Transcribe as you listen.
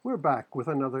We're back with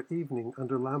another Evening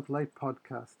Under Lamplight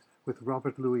podcast with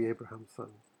Robert Louis Abrahamson,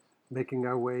 making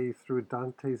our way through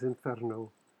Dante's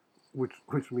Inferno,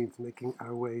 which means making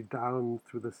our way down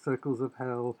through the circles of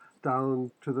hell,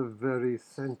 down to the very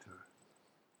center.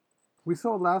 We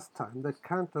saw last time that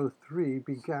Canto 3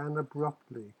 began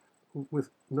abruptly, with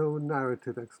no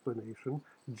narrative explanation,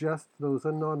 just those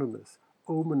anonymous,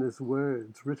 ominous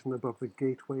words written above the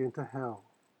gateway into hell.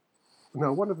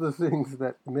 Now, one of the things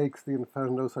that makes the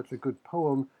Inferno such a good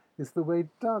poem is the way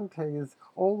Dante is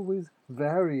always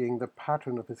varying the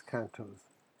pattern of his cantos.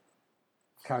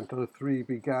 Canto 3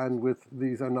 began with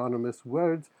these anonymous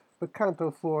words, but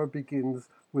Canto 4 begins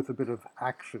with a bit of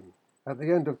action. At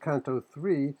the end of Canto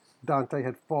 3, Dante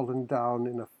had fallen down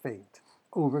in a faint,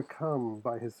 overcome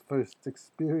by his first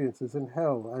experiences in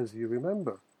hell, as you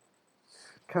remember.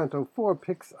 Canto 4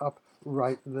 picks up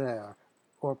right there,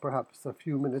 or perhaps a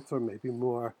few minutes or maybe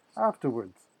more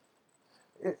afterwards.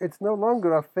 It's no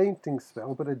longer a fainting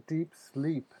spell, but a deep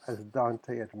sleep, as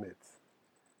Dante admits,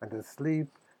 and a sleep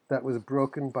that was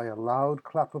broken by a loud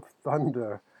clap of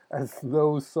thunder, as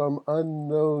though some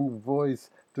unknown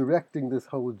voice directing this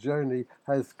whole journey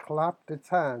has clapped its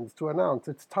hands to announce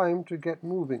it's time to get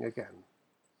moving again.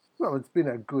 Well, it's been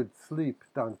a good sleep,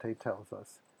 Dante tells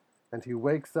us, and he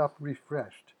wakes up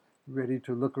refreshed, ready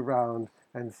to look around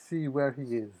and see where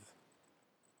he is.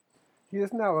 He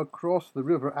is now across the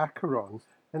river Acheron,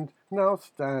 and now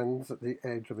stands at the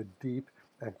edge of a deep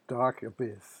and dark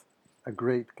abyss, a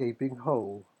great gaping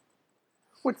hole.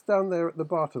 What's down there at the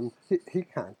bottom? He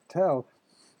can't tell.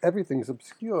 Everything's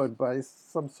obscured by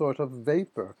some sort of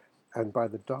vapor and by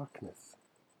the darkness.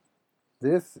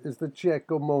 This is the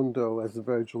Cieco Mondo, as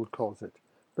Virgil calls it,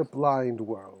 the blind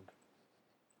world.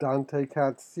 Dante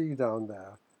can't see down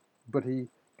there, but he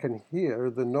can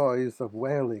hear the noise of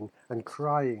wailing and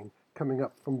crying coming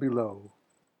up from below.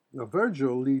 Now,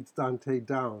 Virgil leads Dante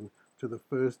down to the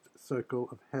first circle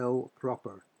of hell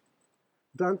proper.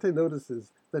 Dante notices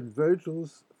that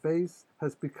Virgil's face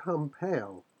has become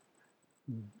pale.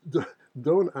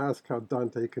 Don't ask how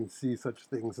Dante can see such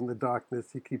things in the darkness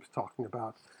he keeps talking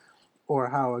about, or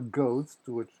how a ghost,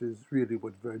 which is really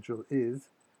what Virgil is,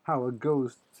 how a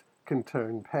ghost can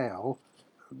turn pale.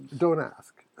 Don't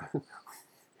ask.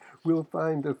 We'll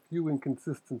find a few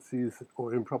inconsistencies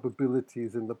or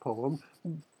improbabilities in the poem,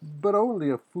 but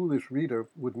only a foolish reader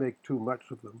would make too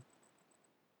much of them.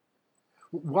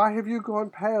 "Why have you gone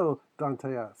pale?"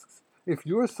 Dante asks. "If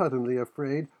you're suddenly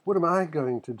afraid, what am I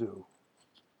going to do?"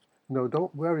 "No,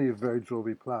 don't worry," Virgil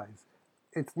replies.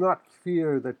 "It's not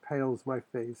fear that pales my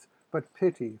face, but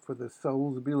pity for the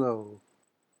souls below."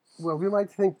 Well, we might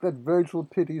think that Virgil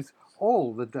pities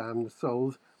all the damned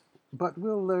souls, but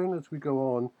we'll learn as we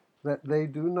go on that they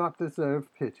do not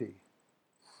deserve pity.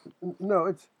 No,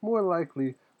 it's more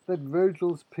likely that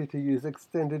Virgil's pity is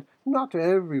extended not to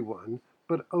everyone,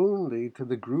 but only to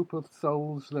the group of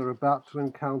souls they're about to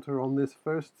encounter on this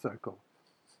first circle,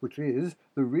 which is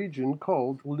the region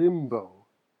called Limbo,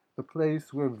 the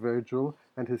place where Virgil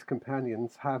and his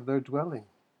companions have their dwelling.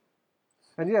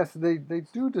 And yes, they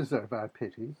do deserve our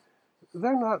pity.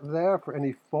 They're not there for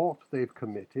any fault they've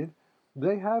committed.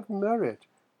 They have merit,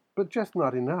 but just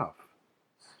not enough.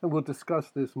 And we'll discuss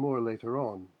this more later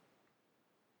on.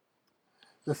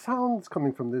 The sounds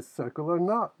coming from this circle are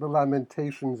not the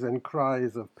lamentations and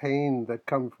cries of pain that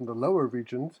come from the lower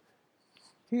regions.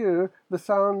 Here, the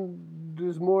sound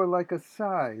is more like a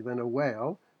sigh than a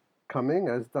wail, coming,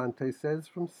 as Dante says,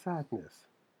 from sadness,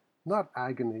 not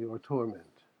agony or torment.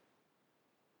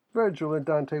 Virgil and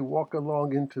Dante walk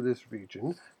along into this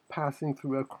region, passing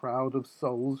through a crowd of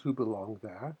souls who belong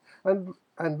there, and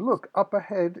look, up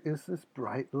ahead is this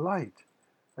bright light,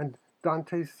 and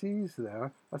Dante sees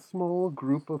there a small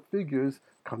group of figures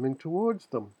coming towards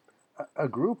them, a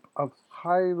group of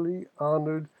highly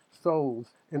honored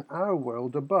souls in our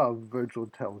world above, Virgil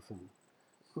tells him.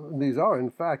 These are, in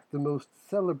fact, the most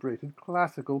celebrated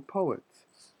classical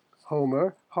poets.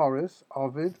 Homer, Horace,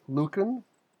 Ovid, Lucan.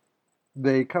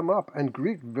 They come up and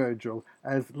greet Virgil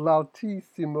as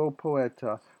l'altissimo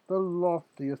poeta, the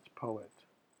loftiest poet.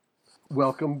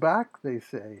 "Welcome back," they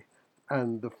say,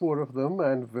 and the four of them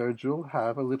and Virgil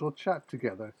have a little chat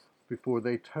together before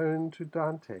they turn to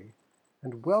Dante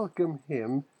and welcome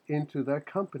him into their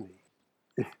company.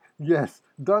 Yes,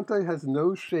 Dante has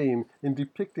no shame in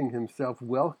depicting himself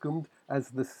welcomed as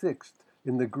the sixth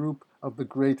in the group of the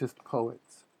greatest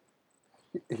poets.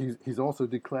 He's also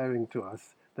declaring to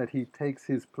us that he takes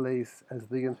his place as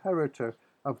the inheritor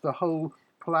of the whole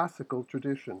classical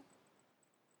tradition.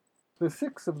 The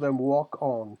six of them walk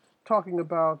on, talking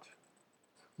about...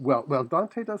 Well,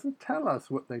 Dante doesn't tell us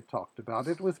what they talked about.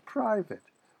 It was private.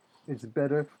 It's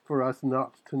better for us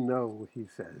not to know, he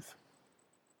says.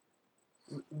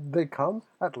 They come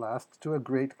at last to a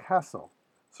great castle,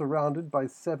 surrounded by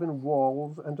 7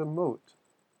 walls and a moat.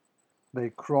 They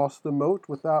cross the moat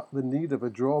without the need of a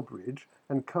drawbridge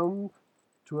and come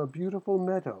to a beautiful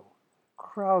meadow,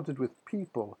 crowded with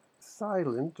people,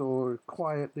 silent or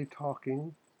quietly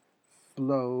talking,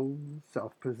 slow,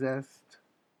 self-possessed.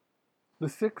 The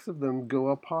 6 of them go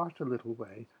apart a little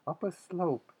way, up a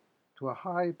slope, to a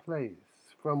high place,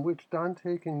 from which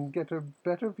Dante can get a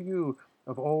better view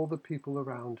of all the people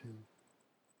around him.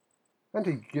 And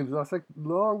he gives us a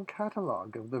long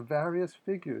catalogue of the various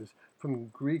figures from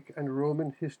Greek and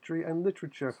Roman history and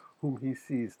literature whom he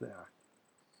sees there.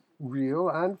 Real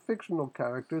and fictional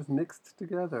characters mixed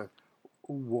together,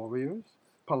 warriors,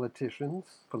 politicians,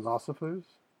 philosophers.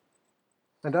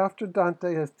 And after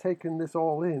Dante has taken this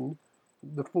all in,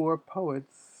 the 4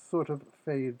 poets sort of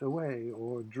fade away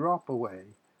or drop away,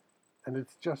 and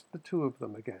it's just the 2 of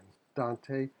them again,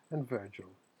 Dante and Virgil,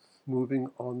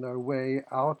 moving on their way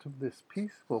out of this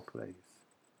peaceful place,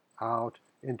 out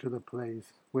into the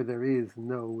place where there is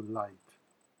no light.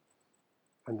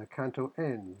 And the canto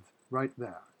ends right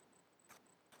there.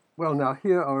 Well, now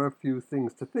here are a few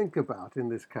things to think about in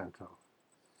this canto.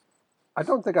 I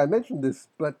don't think I mentioned this,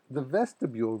 but the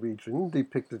vestibule region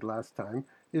depicted last time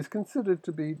is considered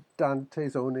to be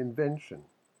Dante's own invention.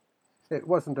 It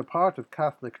wasn't a part of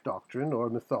Catholic doctrine or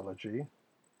mythology,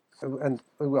 and,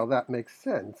 well, that makes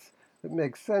sense. It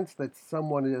makes sense that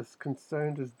someone as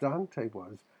concerned as Dante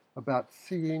was about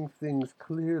seeing things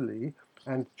clearly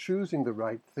and choosing the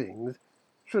right things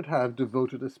should have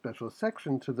devoted a special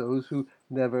section to those who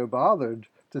never bothered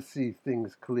to see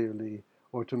things clearly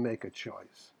or to make a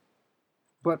choice.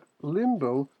 But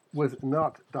limbo was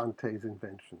not Dante's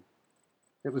invention.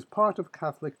 It was part of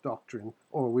Catholic doctrine,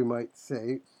 or we might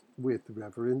say, with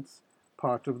reverence,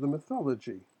 part of the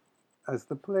mythology, as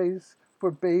the place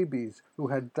for babies who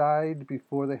had died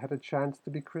before they had a chance to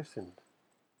be christened.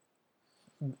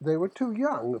 They were too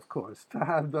young, of course, to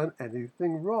have done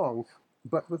anything wrong,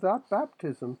 but without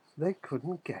baptism they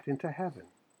couldn't get into heaven.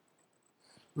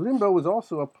 Limbo was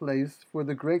also a place for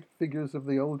the great figures of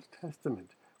the Old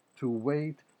Testament to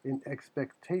wait in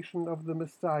expectation of the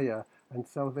Messiah and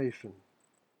salvation.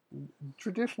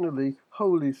 Traditionally,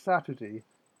 Holy Saturday,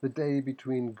 the day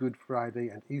between Good Friday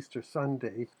and Easter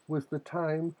Sunday, was the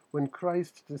time when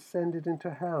Christ descended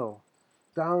into hell,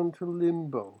 down to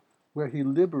limbo, where he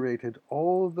liberated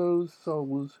all those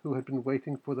souls who had been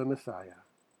waiting for the Messiah.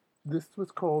 This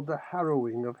was called the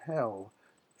harrowing of hell,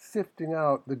 sifting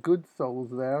out the good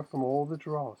souls there from all the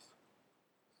dross.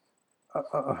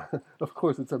 Of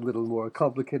course, it's a little more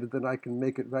complicated than I can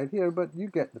make it right here, but you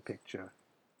get the picture.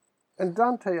 And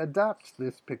Dante adapts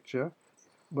this picture.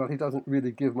 Well, he doesn't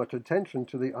really give much attention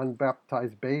to the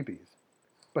unbaptized babies,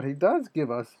 but he does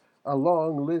give us a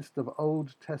long list of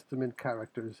Old Testament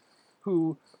characters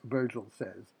who, Virgil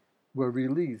says, were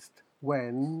released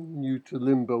when, new to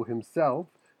limbo himself,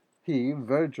 he,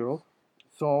 Virgil,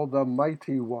 saw the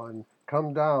mighty one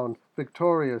come down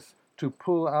victorious to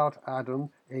pull out Adam,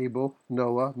 Abel,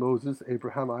 Noah, Moses,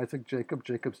 Abraham, Isaac, Jacob,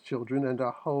 Jacob's children, and a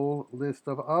whole list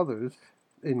of others,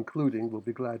 including, we'll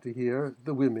be glad to hear,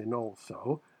 the women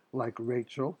also, like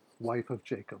Rachel, wife of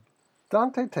Jacob.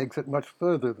 Dante takes it much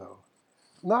further, though.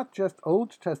 Not just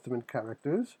Old Testament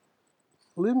characters.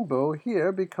 Limbo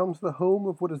here becomes the home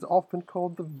of what is often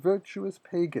called the virtuous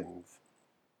pagans.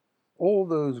 All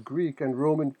those Greek and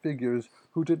Roman figures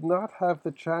who did not have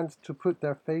the chance to put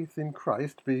their faith in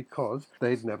Christ because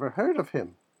they'd never heard of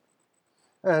him.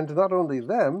 And not only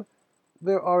them,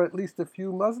 there are at least a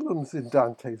few Muslims in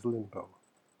Dante's limbo.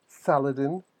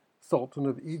 Saladin, Sultan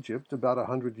of Egypt about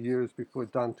 100 years before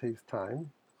Dante's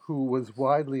time, who was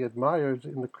widely admired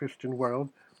in the Christian world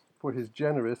for his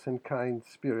generous and kind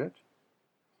spirit.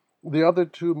 The other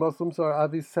 2 Muslims are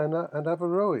Avicenna and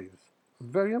Averroes,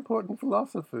 very important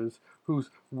philosophers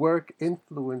whose work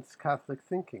influenced Catholic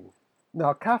thinking.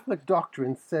 Now, Catholic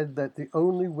doctrine said that the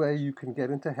only way you can get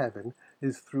into heaven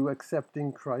is through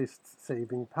accepting Christ's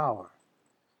saving power.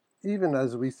 Even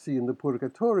as we see in the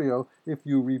Purgatorio, if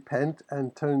you repent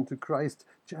and turn to Christ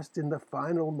just in the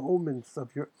final moments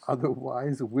of your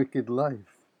otherwise wicked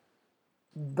life.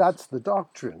 That's the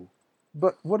doctrine.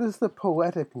 But what is the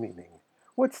poetic meaning?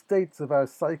 What states of our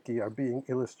psyche are being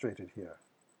illustrated here?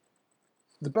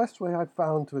 The best way I've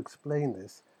found to explain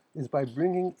this is by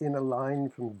bringing in a line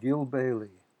from Gil Bailie.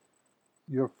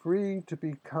 You're free to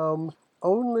become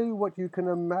only what you can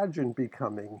imagine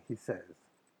becoming, he says.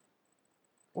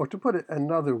 Or to put it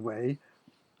another way,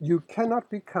 you cannot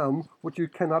become what you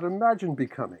cannot imagine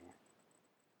becoming.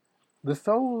 The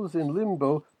souls in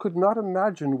limbo could not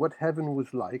imagine what heaven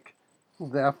was like,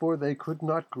 therefore they could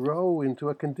not grow into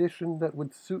a condition that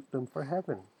would suit them for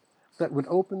heaven, that would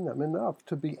open them enough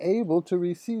to be able to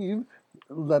receive,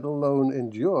 let alone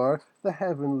endure, the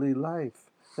heavenly life,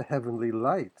 the heavenly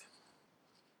light.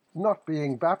 Not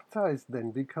being baptized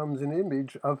then becomes an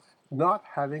image of not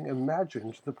having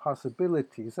imagined the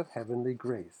possibilities of heavenly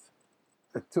grace.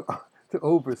 To, to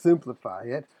oversimplify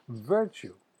it,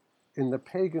 virtue in the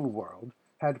pagan world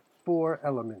had four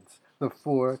elements, the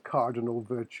four cardinal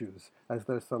virtues, as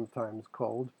they're sometimes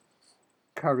called: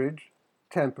 courage,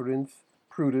 temperance,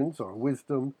 prudence or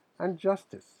wisdom, and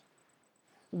justice.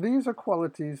 These are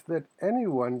qualities that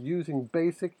anyone using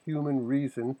basic human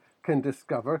reason can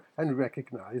discover and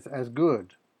recognize as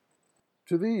good.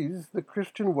 To these, the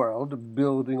Christian world,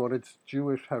 building on its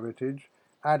Jewish heritage,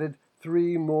 added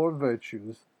three more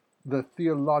virtues, the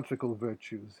theological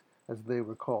virtues, as they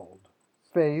were called: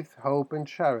 faith, hope, and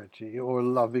charity, or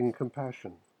loving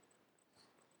compassion.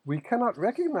 We cannot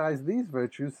recognize these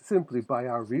virtues simply by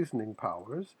our reasoning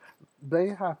powers. They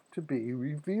have to be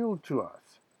revealed to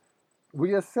us.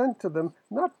 We assent to them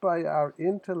not by our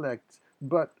intellect,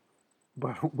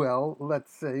 well,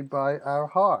 let's say by our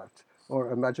heart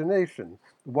or imagination,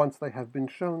 once they have been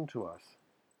shown to us.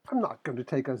 I'm not going to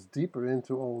take us deeper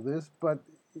into all this, but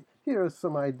here are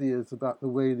some ideas about the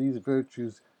way these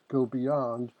virtues go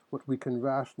beyond what we can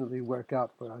rationally work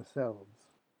out for ourselves.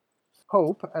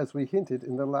 Hope, as we hinted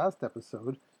in the last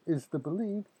episode, is the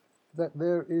belief that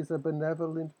there is a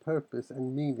benevolent purpose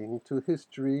and meaning to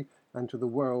history and to the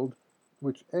world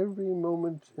which every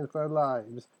moment of our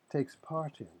lives takes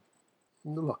part in.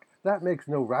 Look, that makes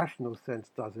no rational sense,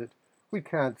 does it? We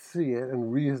can't see it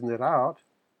and reason it out.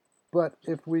 But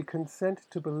if we consent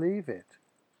to believe it,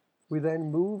 we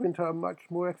then move into a much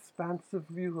more expansive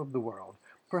view of the world,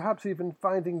 perhaps even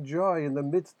finding joy in the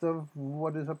midst of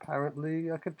what is apparently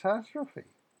a catastrophe.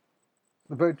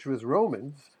 The virtuous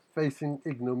Romans, facing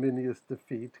ignominious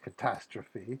defeat,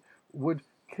 catastrophe, would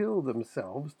kill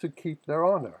themselves to keep their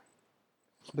honor.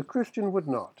 The Christian would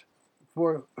not,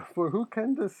 for who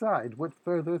can decide what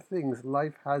further things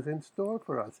life has in store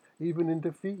for us, even in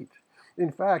defeat?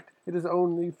 In fact, it is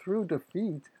only through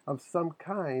defeat of some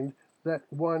kind that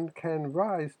one can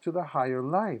rise to the higher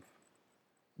life.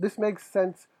 This makes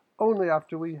sense only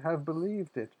after we have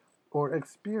believed it or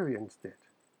experienced it.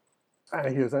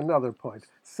 Here's another point: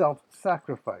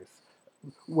 self-sacrifice.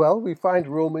 Well, we find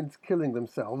Romans killing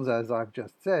themselves, as I've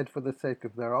just said, for the sake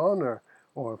of their honor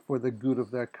or for the good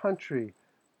of their country.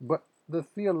 But the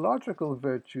theological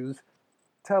virtues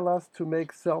tell us to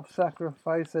make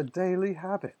self-sacrifice a daily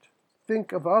habit.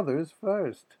 Think of others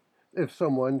first. If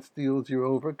someone steals your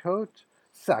overcoat,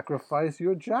 sacrifice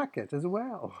your jacket as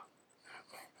well.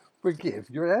 Forgive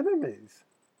your enemies.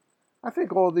 I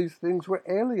think all these things were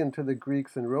alien to the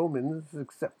Greeks and Romans,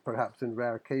 except perhaps in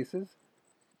rare cases.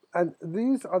 And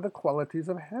these are the qualities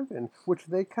of heaven, which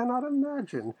they cannot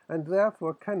imagine and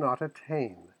therefore cannot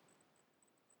attain.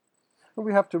 And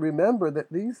we have to remember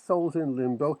that these souls in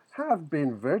limbo have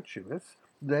been virtuous.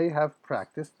 They have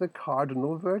practiced the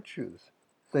cardinal virtues.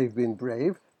 They've been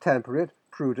brave, temperate,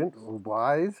 prudent,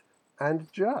 wise, and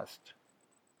just.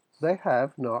 They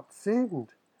have not sinned.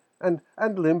 And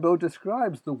limbo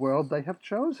describes the world they have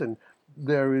chosen.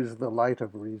 There is the light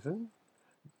of reason.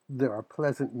 There are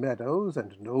pleasant meadows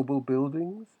and noble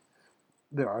buildings.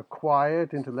 There are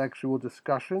quiet intellectual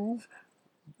discussions.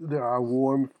 There are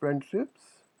warm friendships.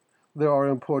 There are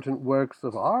important works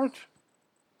of art.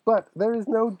 But there is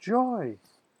no joy,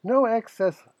 no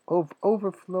excess of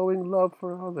overflowing love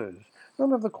for others,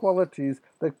 none of the qualities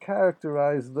that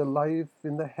characterize the life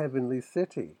in the heavenly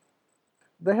city.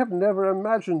 They have never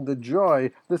imagined the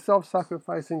joy, the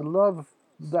self-sacrificing love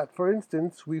that, for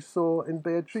instance, we saw in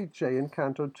Beatrice in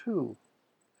Canto 2.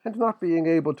 And not being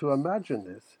able to imagine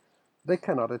this, they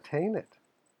cannot attain it.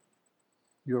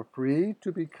 You're free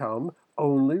to become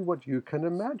only what you can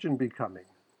imagine becoming.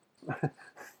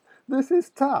 This is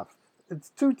tough. It's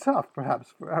too tough, perhaps,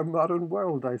 for our modern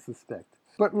world, I suspect.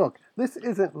 But look, this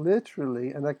isn't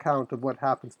literally an account of what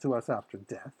happens to us after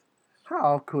death.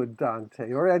 How could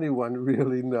Dante or anyone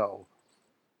really know?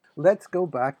 Let's go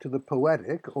back to the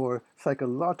poetic or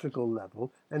psychological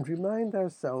level and remind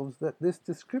ourselves that this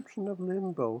description of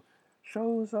limbo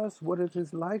shows us what it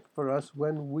is like for us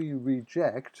when we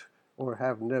reject, or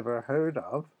have never heard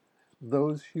of,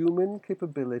 those human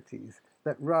capabilities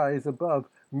that rise above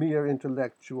mere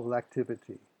intellectual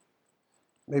activity.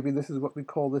 Maybe this is what we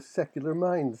call the secular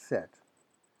mindset.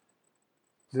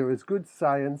 There is good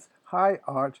science, high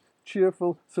art,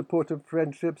 cheerful, supportive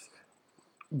friendships,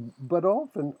 but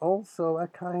often also a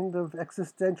kind of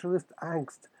existentialist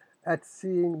angst at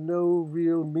seeing no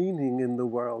real meaning in the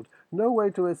world, no way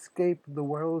to escape the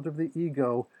world of the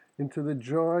ego into the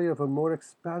joy of a more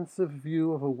expansive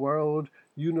view of a world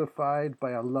unified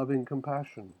by a loving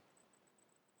compassion.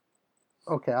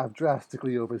 Okay, I've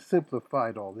drastically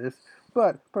oversimplified all this,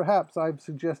 but perhaps I've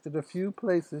suggested a few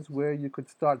places where you could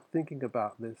start thinking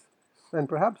about this. And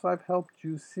perhaps I've helped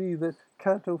you see that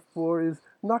Canto 4 is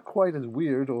not quite as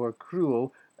weird or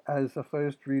cruel as a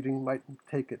first reading might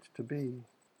take it to be.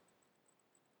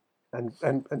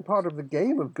 And part of the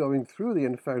game of going through the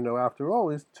Inferno, after all,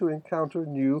 is to encounter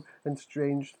new and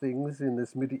strange things in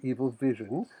this medieval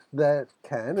vision that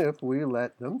can, if we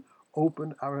let them,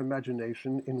 open our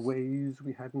imagination in ways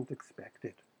we hadn't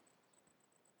expected.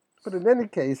 But in any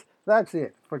case, that's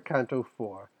it for Canto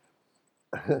 4.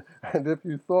 And if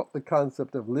you thought the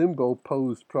concept of limbo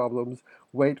posed problems,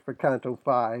 wait for Canto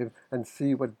 5 and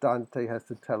see what Dante has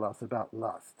to tell us about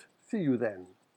lust. See you then.